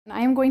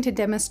I am going to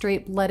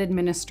demonstrate blood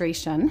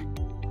administration.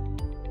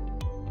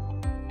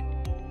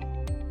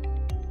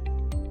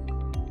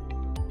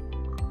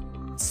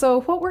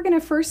 So what we're going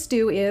to first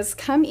do is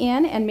come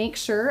in and make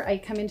sure I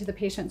come into the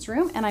patient's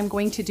room, and I'm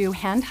going to do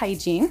hand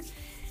hygiene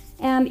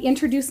and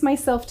introduce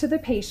myself to the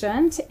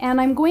patient, and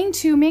I'm going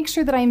to make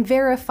sure that I'm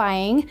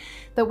verifying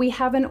that we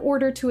have an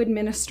order to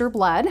administer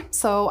blood.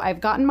 So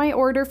I've gotten my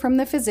order from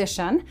the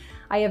physician.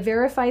 I have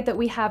verified that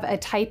we have a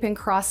type and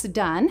cross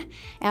done,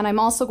 and I'm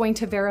also going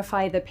to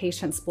verify the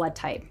patient's blood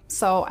type.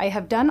 So I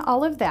have done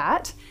all of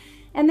that,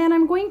 and then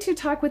I'm going to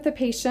talk with the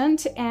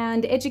patient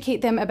and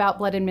educate them about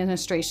blood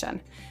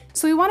administration.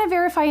 So we want to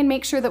verify and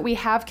make sure that we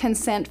have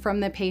consent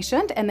from the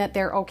patient and that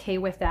they're okay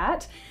with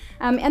that.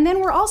 And then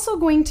we're also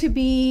going to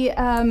be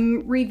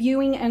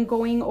reviewing and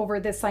going over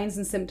the signs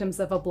and symptoms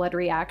of a blood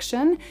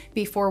reaction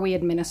before we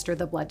administer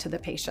the blood to the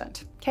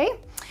patient. Okay?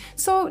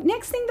 So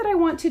next thing that I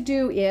want to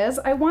do is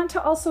I want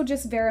to also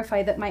just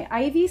verify that my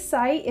IV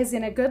site is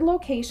in a good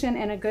location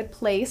and a good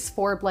place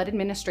for blood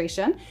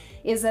administration.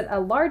 Is it a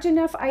large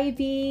enough IV?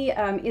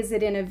 Is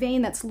it in a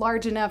vein that's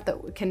large enough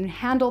that can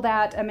handle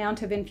that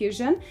amount of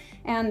infusion?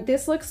 And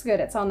this looks good.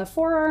 It's on the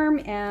forearm,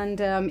 and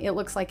it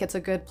looks like it's a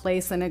good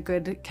place and a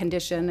good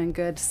condition and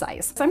good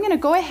size. So I'm going to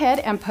go ahead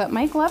and put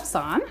my gloves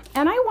on,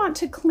 and I want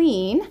to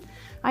clean.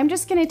 I'm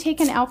just going to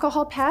take an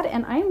alcohol pad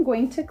and I'm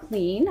going to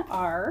clean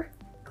our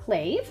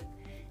clave,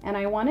 and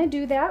I want to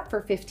do that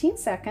for 15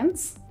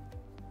 seconds.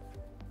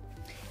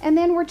 And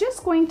then we're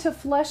just going to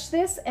flush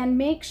this and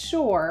make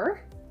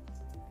sure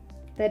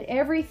that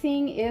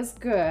everything is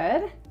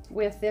good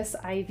with this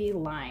IV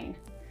line.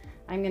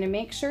 I'm going to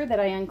make sure that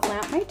I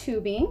unclamp my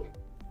tubing,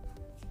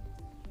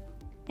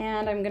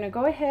 and I'm going to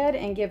go ahead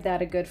and give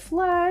that a good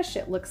flush.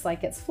 It looks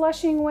like it's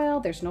flushing well.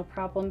 There's no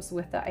problems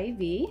with the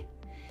IV.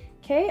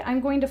 Okay, I'm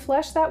going to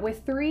flush that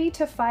with 3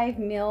 to 5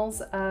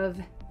 mils of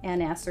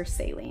NS or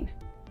saline.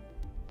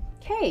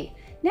 Okay,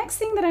 next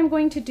thing that I'm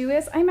going to do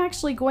is I'm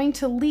actually going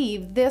to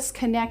leave this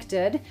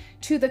connected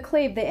to the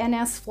clave, the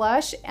NS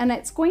flush, and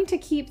it's going to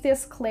keep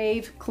this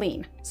clave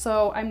clean.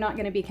 So I'm not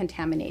going to be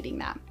contaminating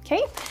that.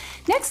 Okay,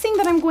 next thing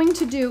that I'm going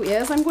to do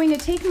is I'm going to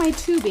take my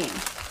tubing.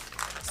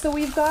 So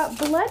we've got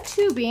blood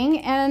tubing,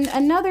 and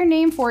another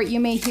name for it you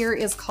may hear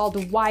is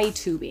called Y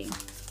tubing.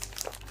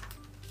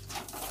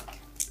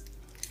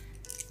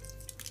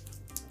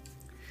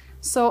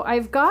 So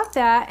I've got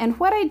that, and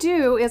what I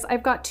do is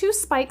I've got 2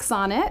 spikes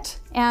on it,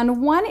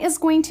 and one is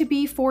going to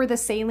be for the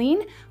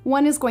saline,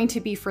 one is going to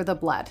be for the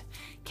blood.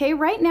 Okay,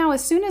 right now,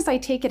 as soon as I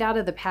take it out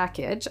of the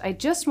package, I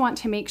just want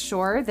to make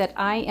sure that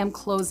I am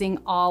closing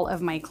all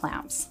of my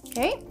clamps.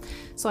 Okay,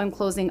 so I'm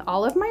closing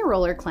all of my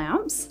roller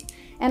clamps,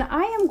 and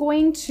I am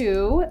going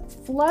to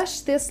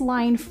flush this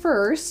line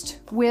first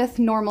with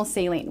normal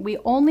saline. We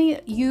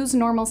only use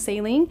normal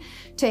saline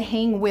to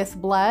hang with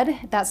blood.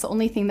 That's the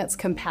only thing that's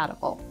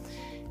compatible.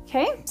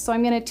 Okay, so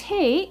I'm going to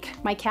take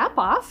my cap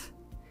off,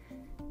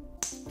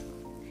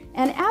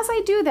 and as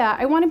I do that,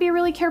 I want to be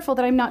really careful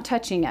that I'm not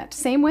touching it.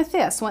 Same with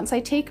this. Once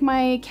I take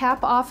my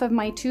cap off of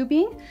my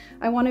tubing,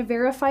 I want to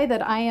verify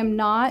that I am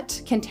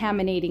not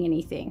contaminating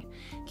anything.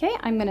 Okay,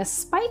 I'm going to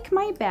spike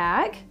my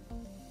bag.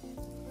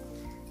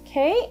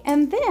 Okay,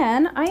 and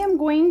then I am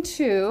going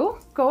to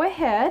go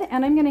ahead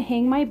and I'm going to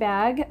hang my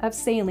bag of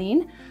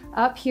saline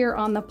up here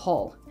on the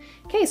pole.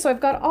 Okay, so I've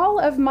got all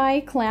of my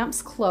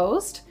clamps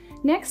closed.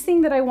 Next thing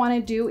that I want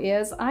to do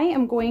is I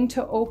am going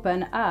to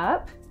open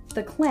up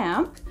the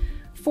clamp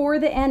for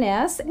the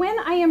NS. When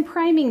I am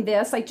priming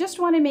this, I just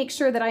want to make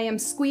sure that I am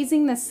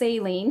squeezing the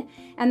saline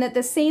and that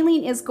the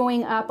saline is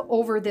going up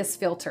over this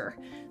filter.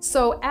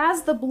 So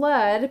as the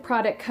blood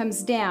product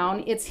comes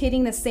down, it's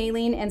hitting the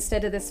saline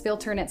instead of this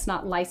filter, and it's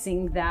not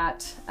lysing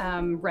that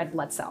red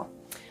blood cell.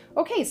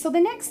 Okay, so the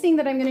next thing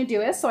that I'm going to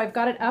do is, so I've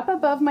got it up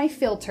above my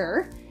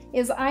filter,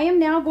 is I am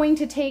now going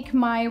to take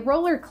my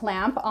roller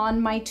clamp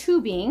on my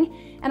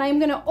tubing, and I'm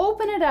going to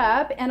open it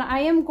up, and I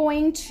am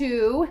going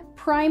to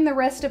prime the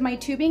rest of my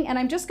tubing, and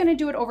I'm just going to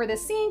do it over the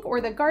sink or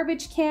the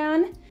garbage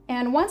can.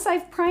 And once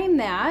I've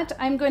primed that,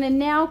 I'm going to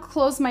now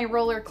close my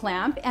roller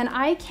clamp, and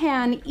I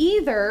can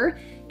either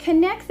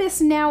connect this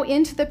now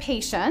into the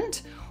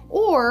patient,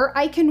 or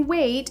I can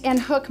wait and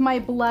hook my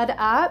blood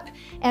up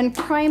and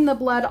prime the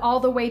blood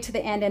all the way to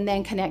the end and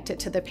then connect it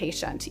to the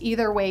patient.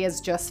 Either way is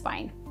just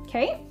fine.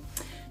 Okay?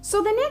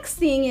 So the next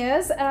thing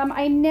is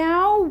I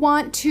now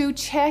want to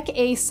check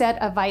a set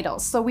of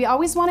vitals. So we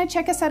always want to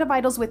check a set of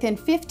vitals within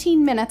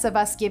 15 minutes of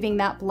us giving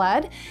that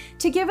blood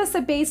to give us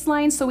a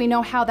baseline so we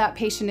know how that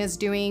patient is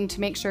doing, to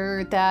make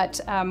sure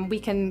that we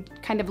can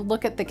kind of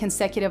look at the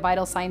consecutive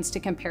vital signs to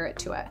compare it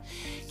to it.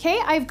 Okay,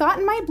 I've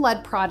gotten my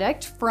blood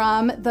product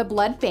from the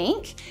blood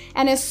bank,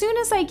 and as soon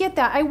as I get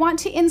that, I want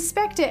to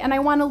inspect it and I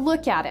want to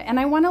look at it, and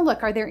I want to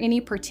look, are there any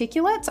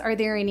particulates? Are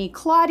there any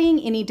clotting,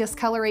 any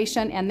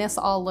discoloration? And this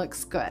all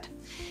looks good.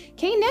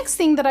 Okay, next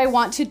thing that I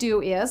want to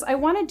do is I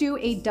want to do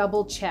a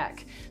double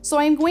check. So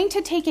I'm going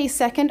to take a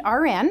second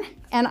RN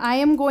and I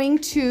am going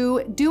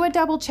to do a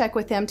double check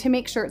with them to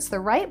make sure it's the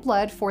right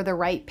blood for the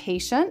right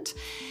patient.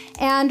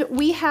 And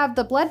we have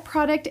the blood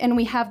product and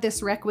we have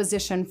this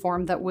requisition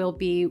form that will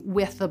be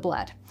with the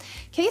blood.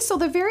 Okay, so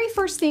the very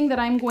first thing that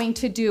I'm going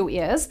to do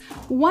is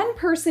one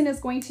person is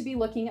going to be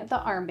looking at the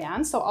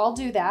armband, so I'll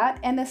do that.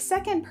 And the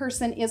second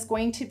person is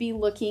going to be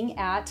looking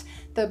at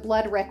the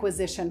blood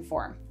requisition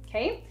form,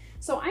 okay?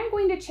 So I'm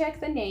going to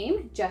check the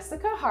name,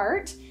 Jessica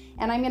Hart,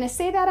 and I'm going to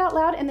say that out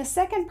loud, and the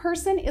second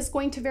person is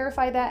going to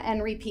verify that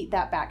and repeat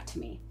that back to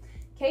me.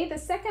 Okay, the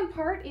second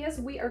part is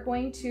we are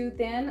going to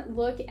then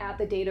look at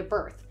the date of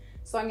birth.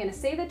 So I'm going to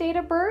say the date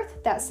of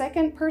birth, that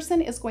second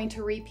person is going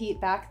to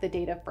repeat back the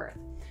date of birth.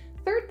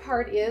 Third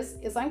part is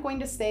I'm going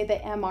to say the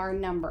MR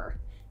number.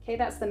 Okay,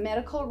 that's the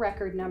medical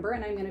record number,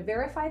 and I'm going to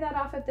verify that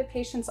off of the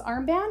patient's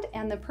armband,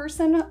 and the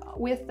person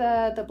with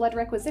the blood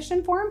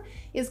requisition form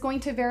is going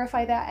to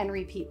verify that and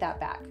repeat that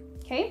back.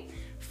 Okay,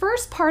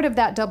 first part of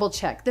that double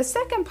check. The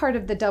second part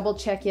of the double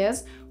check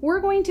is we're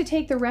going to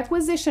take the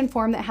requisition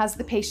form that has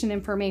the patient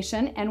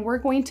information and we're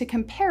going to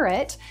compare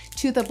it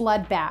to the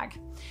blood bag.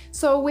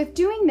 So with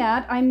doing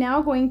that, I'm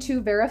now going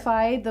to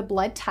verify the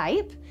blood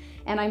type,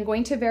 and I'm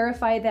going to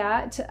verify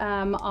that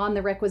on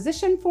the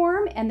requisition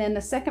form, and then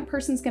the second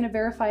person's going to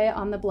verify it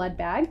on the blood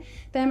bag.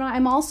 Then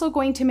I'm also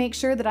going to make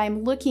sure that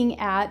I'm looking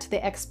at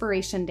the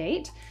expiration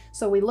date.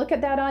 So we look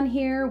at that on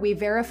here, we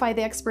verify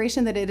the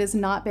expiration that it has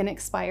not been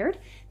expired.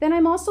 Then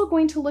I'm also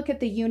going to look at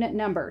the unit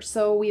number.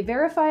 So we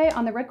verify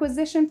on the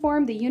requisition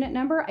form the unit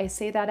number, I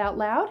say that out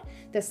loud.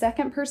 The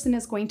second person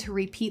is going to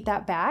repeat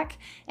that back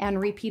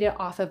and repeat it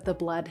off of the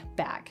blood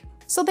bag.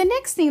 So the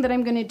next thing that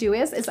I'm going to do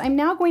is I'm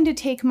now going to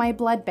take my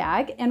blood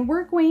bag and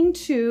we're going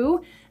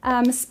to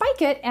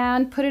spike it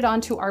and put it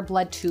onto our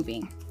blood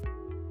tubing.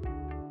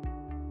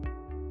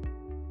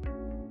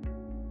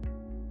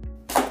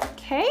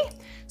 Okay,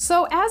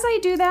 so as I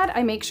do that,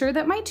 I make sure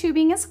that my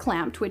tubing is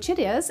clamped, which it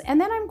is, and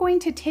then I'm going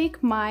to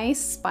take my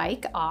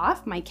spike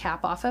off, my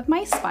cap off of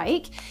my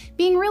spike,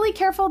 being really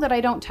careful that I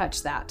don't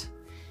touch that.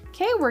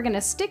 Okay, we're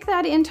gonna stick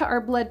that into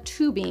our blood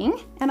tubing,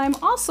 and I'm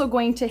also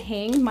going to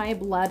hang my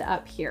blood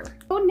up here.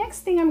 So next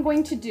thing I'm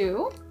going to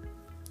do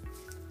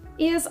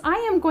is I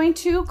am going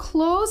to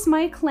close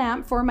my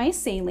clamp for my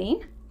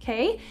saline,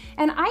 okay?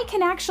 And I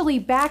can actually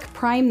back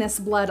prime this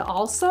blood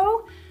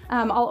also.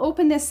 I'll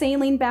open this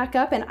saline back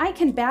up and I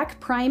can back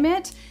prime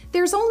it.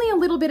 There's only a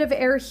little bit of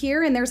air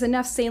here and there's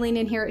enough saline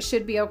in here, it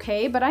should be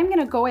okay, but I'm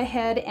gonna go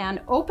ahead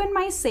and open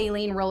my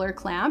saline roller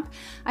clamp.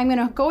 I'm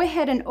gonna go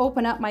ahead and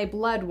open up my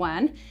blood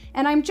one,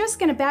 and I'm just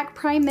gonna back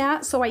prime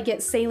that so I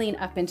get saline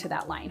up into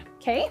that line,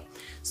 okay?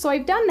 So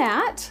I've done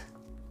that.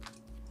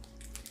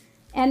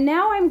 And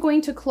now I'm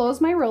going to close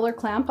my roller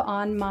clamp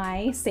on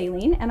my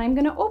saline, and I'm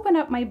gonna open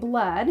up my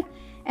blood,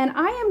 and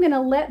I am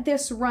gonna let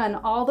this run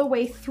all the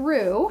way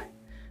through.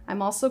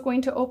 I'm also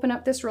going to open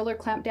up this roller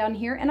clamp down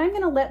here, and I'm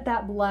gonna let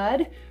that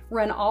blood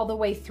run all the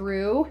way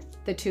through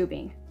the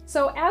tubing.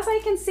 So as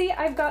I can see,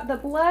 I've got the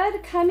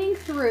blood coming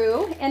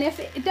through, and if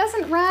it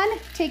doesn't run,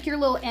 take your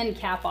little end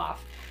cap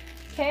off.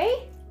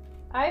 Okay,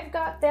 I've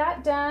got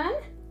that done,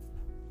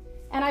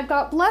 and I've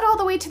got blood all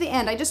the way to the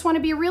end. I just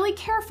wanna be really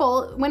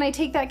careful when I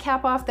take that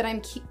cap off that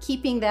I'm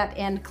keeping that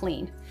end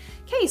clean.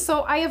 Okay,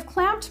 so I have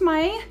clamped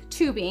my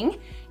tubing,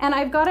 and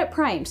I've got it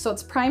primed. So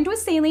it's primed with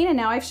saline, and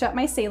now I've shut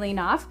my saline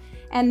off.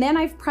 And then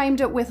I've primed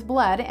it with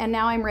blood, and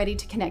now I'm ready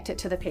to connect it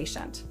to the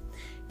patient.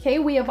 Okay,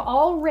 we have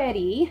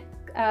already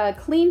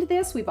cleaned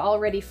this, we've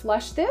already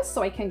flushed this,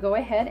 so I can go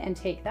ahead and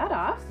take that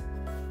off.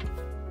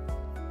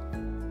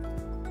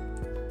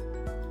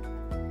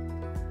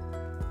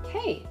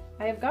 Okay,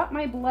 I have got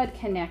my blood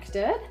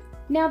connected.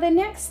 Now the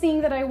next thing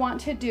that I want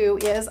to do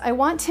is I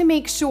want to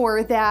make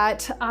sure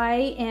that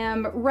I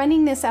am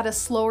running this at a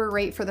slower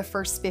rate for the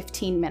first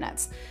 15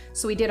 minutes.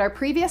 So we did our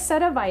previous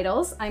set of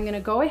vitals. I'm going to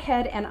go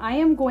ahead and I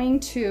am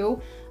going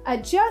to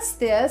adjust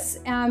this,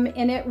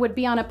 and it would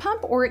be on a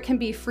pump or it can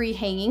be free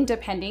hanging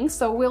depending.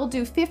 So we'll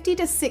do 50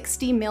 to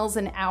 60 mils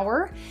an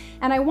hour.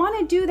 And I want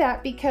to do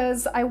that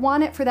because I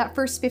want it for that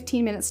first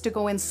 15 minutes to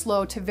go in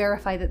slow to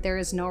verify that there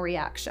is no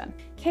reaction.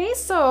 Okay,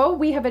 so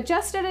we have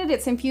adjusted it.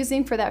 It's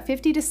infusing for that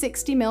 50 to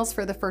 60 mils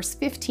for the first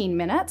 15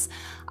 minutes.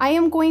 I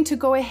am going to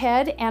go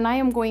ahead and I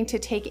am going to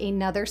take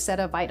another set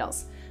of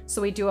vitals. So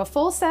we do a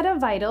full set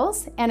of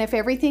vitals, and if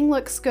everything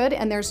looks good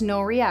and there's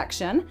no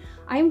reaction,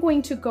 I'm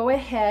going to go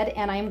ahead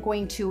and I'm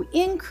going to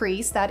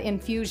increase that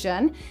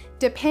infusion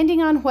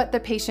depending on what the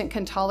patient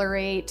can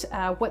tolerate,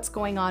 what's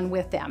going on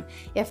with them.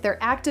 If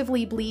they're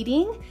actively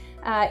bleeding,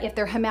 if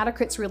their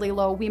hematocrit's really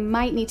low, we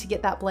might need to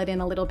get that blood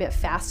in a little bit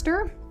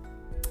faster.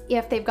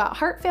 If they've got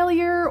heart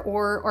failure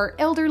or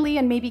elderly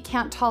and maybe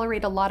can't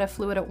tolerate a lot of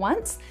fluid at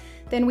once,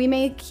 then we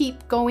may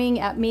keep going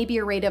at maybe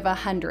a rate of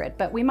 100,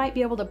 but we might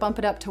be able to bump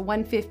it up to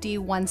 150,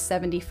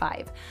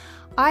 175.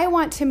 I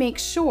want to make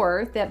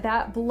sure that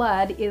that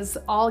blood is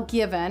all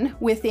given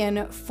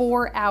within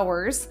 4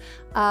 hours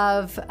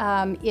of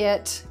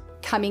it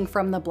coming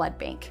from the blood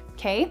bank.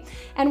 Okay,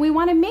 and we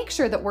want to make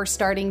sure that we're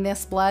starting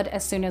this blood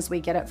as soon as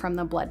we get it from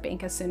the blood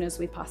bank, as soon as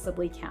we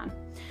possibly can.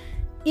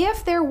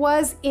 If there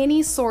was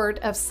any sort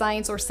of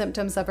signs or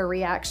symptoms of a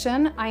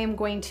reaction, I am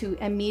going to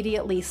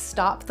immediately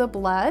stop the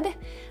blood,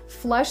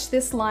 flush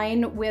this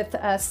line with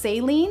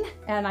saline,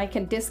 and I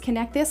can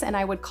disconnect this, and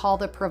I would call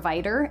the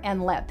provider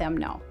and let them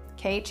know.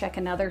 Okay, check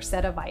another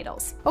set of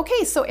vitals.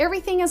 Okay, so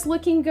everything is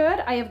looking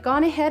good. I have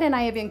gone ahead and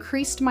I have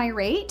increased my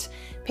rate.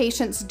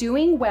 Patient's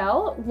doing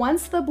well.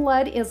 Once the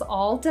blood is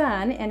all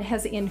done and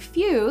has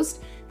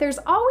infused, there's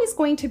always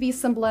going to be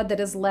some blood that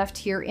is left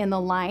here in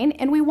the line,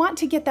 and we want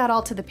to get that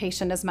all to the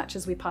patient as much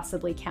as we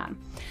possibly can.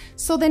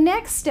 So the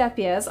next step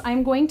is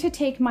I'm going to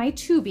take my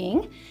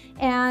tubing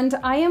and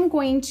I am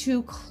going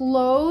to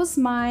close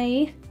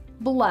my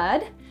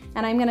blood,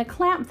 and I'm going to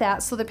clamp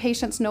that so the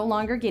patient's no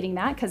longer getting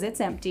that because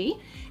it's empty.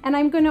 And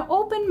I'm going to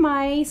open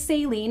my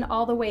saline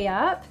all the way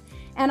up,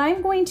 and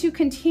I'm going to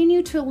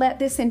continue to let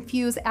this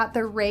infuse at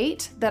the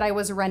rate that I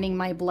was running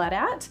my blood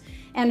at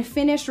and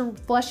finish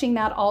flushing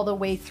that all the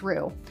way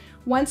through.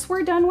 Once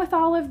we're done with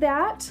all of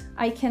that,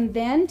 I can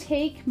then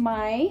take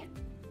my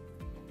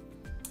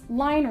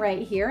line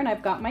right here, and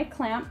I've got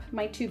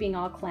my tubing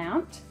all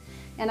clamped,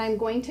 and I'm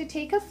going to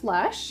take a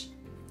flush,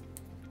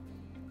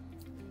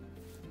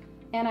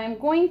 and I'm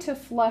going to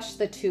flush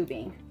the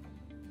tubing.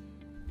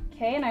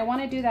 Okay, and I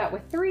want to do that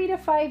with 3 to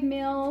 5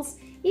 mils.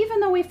 Even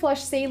though we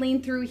flush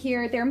saline through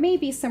here, there may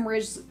be some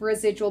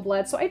residual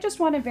blood, so I just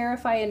want to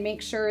verify and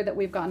make sure that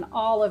we've gotten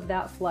all of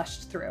that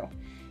flushed through.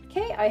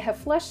 Okay, I have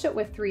flushed it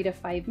with 3 to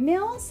 5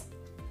 mils,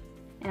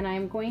 and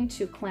I'm going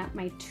to clamp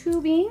my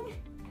tubing,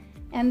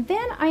 and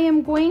then I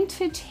am going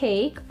to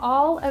take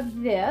all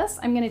of this,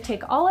 I'm going to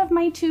take all of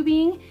my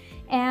tubing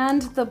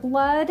and the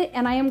blood,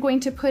 and I am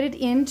going to put it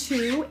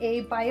into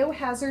a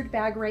biohazard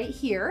bag right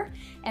here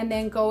and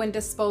then go and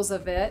dispose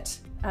of it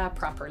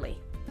properly.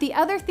 The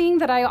other thing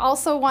that I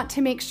also want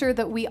to make sure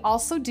that we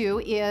also do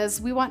is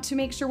we want to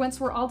make sure once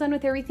we're all done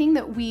with everything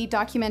that we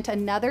document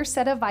another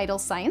set of vital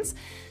signs.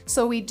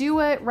 So we do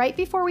it right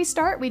before we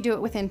start, we do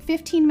it within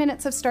 15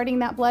 minutes of starting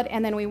that blood,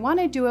 and then we want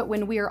to do it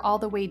when we are all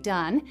the way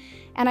done.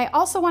 And I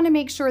also want to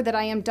make sure that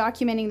I am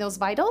documenting those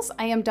vitals.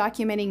 I am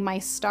documenting my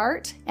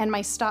start and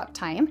my stop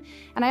time.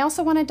 And I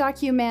also want to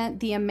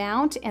document the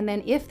amount and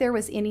then if there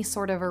was any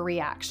sort of a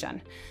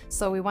reaction.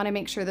 So we want to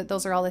make sure that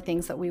those are all the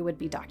things that we would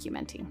be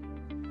documenting.